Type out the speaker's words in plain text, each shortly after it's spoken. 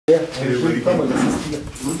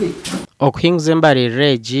Okuhinguza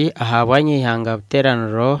Embariirira ahabwanye ihanga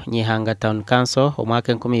buteraniro nyihanga Tauni kanso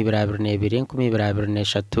omwaka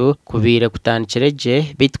 2022-2023 kubire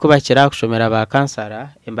kutandikirege bitukubakira kushomera ba kansara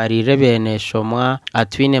Embariirira beneshomwa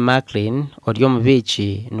atwine Maclean oryo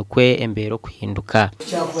omubiiki nukwe embero kuhinduka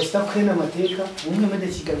cyakubasta kwena amateka umwe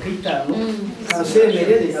madakika k'itano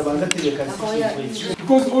kansemerere abanza ateetebekaniise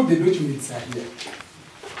because all the documents are here.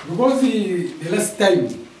 Because the last time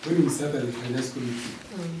when we sat at the finance committee,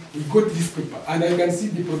 we got this paper, and I can see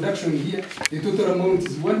the production here. The total amount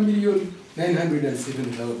is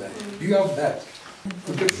 1,907,000. Do you have that?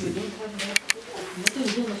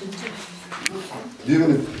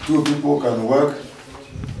 Even if two people can work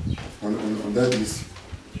on that issue,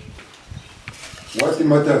 what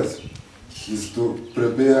matters is to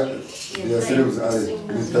prepare themselves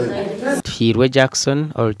in time. Hirwe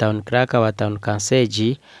Jackson Old Town Cracker wa Town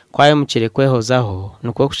Kanseji kwaye mukire kwehozaho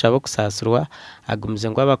nuko kushaba kusasurwa agumze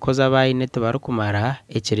ngo abakozi abayinete barukumara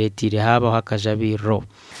ekiretire haba hakajabiro.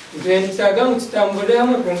 Then Sagang Stambole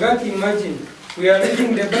Kongati, imagine we are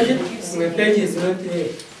reading the budget, the page is not here.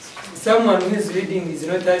 Someone who is reading is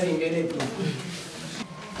not having anything.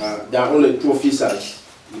 There are only 2 officers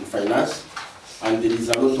in finance, and there is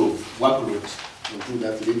a lot of workload into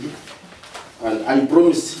that lady. And I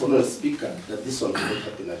promise Honorable Speaker that this one will not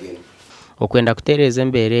happen again. Okwenda kutereza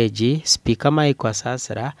embereji Speaker Mike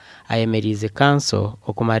Wasasira ayemerize kanso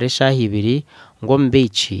okumaresha hibiri ngo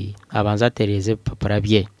mbichi abanza tereze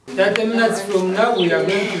paparabye. 30 minutes from now we are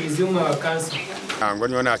going to resume our council. Ngo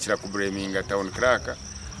nyona akira ku blaminga Town Cracker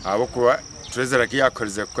abo kuba treasurer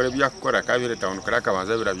yakorize gukora byakora kabire Town Cracker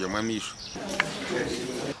abanza birabye mwamisho.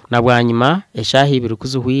 Na bwanyuma eshahibiri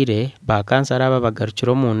kuzuhwire ba kansara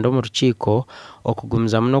babagarukiro mu ndo mu rukiko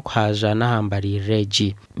okugumza muno kuhajana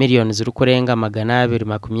Embariirira miliyoni ziri kurenga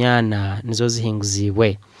 280 nizo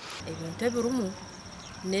zihinguziwe. Ebintu ebirumu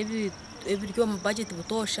nebi ebiryo mu budget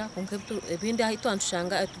butosha konke ebindi ahito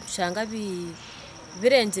antushanga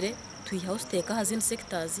birengire tuyihouse teka hazindi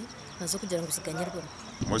sectors nazo kugira ngo ziganyirwe.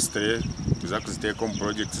 Mostly tuzakuziteka mu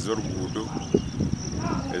projects z'orugudo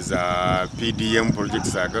za PDM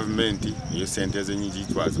projects za government iyo senteze nyingi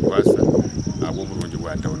twazikwasa abo burungi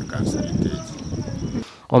bwa Town Council iteje.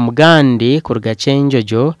 Omugandi ku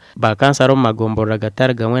Agacencwire ba kansaro magombora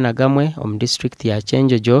gatara gamwe na gamwe om district ya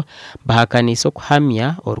Agacencwire bahakaniso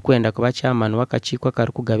kuhamya orukwenda kuba chairman wakachikwa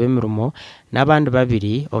karukugaba emirumo n'abandi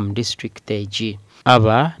babiri om district AG.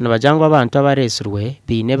 Aba nabajangwa abantu abaresurwe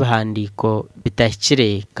bine bahandiko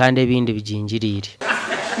bitashikire kandi ebindi bijingirire.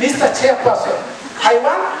 Mr. Chairperson, I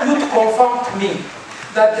want you to confirm to me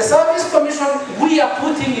that the service commission we are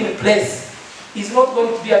putting in place is not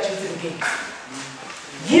going to be achieved again.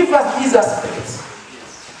 Give us these aspects.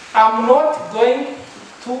 I'm not going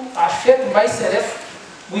to associate myself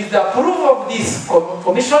with the approval of this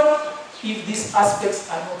commission if these aspects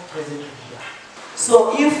are not present here.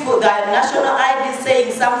 So if the national ID is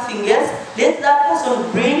saying something else, let that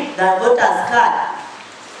person bring the voter's card.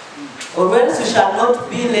 Or else you shall not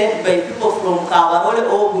be led by people from Kabarole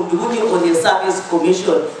or Bundubuni or the service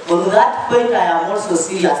commission. On that point, I am also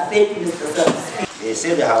serious. Thank you, Mr. Service. They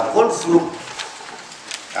say they have gone through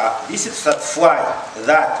this is certify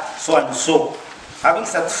that so and so. Having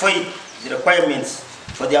certified the requirements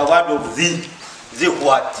for the award of the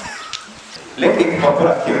what? Let me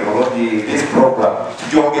congratulate this program to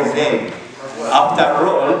Jorgen's name. After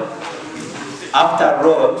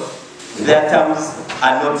all, their terms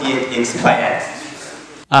are not yet expired.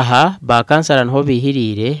 Aha ba kansara nho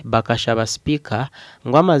bihirire bakashaba speaker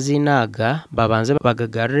ngo amazina aga babanze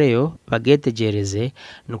bagagareyo bagetegereze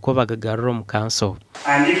nuko bagagarura mu kanso.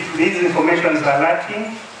 And if these informations are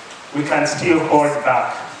lacking, we can still hold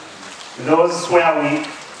back. Those where we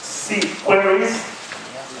see queries,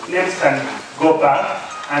 names can go back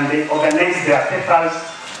and they organize their papers,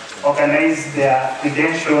 organize their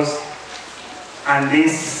credentials, and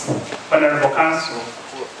this Honorable Council,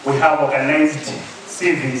 we have organized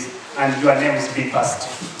CVs and your names be passed.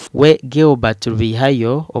 We Gilbert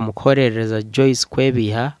Rubihayo omukorereza Joyce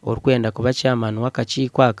Kwebiha orukwenda kuba chairman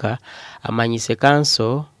wakachikwaka amanyise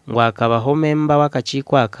kanso ngo akabaho member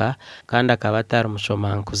wakachikwaka kandi akabatara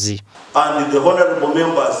mushomankuzi. And the honorable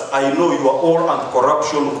members, I know you are all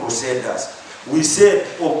anti-corruption crusaders. We said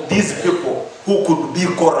of these people who could be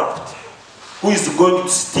corrupt, who is going to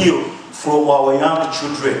steal from our young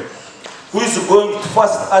children, who is going to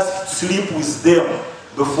first ask to sleep with them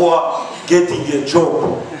before getting a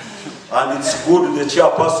job. And it's good the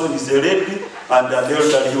chairperson is a lady and an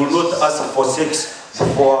elder. He will not ask for sex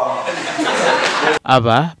before.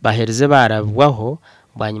 Aba bahereze barabwaho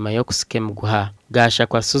banyuma yo kusikemguha gasha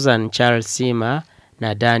kwa Susan Charles Sima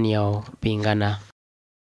na Daniel Pingana.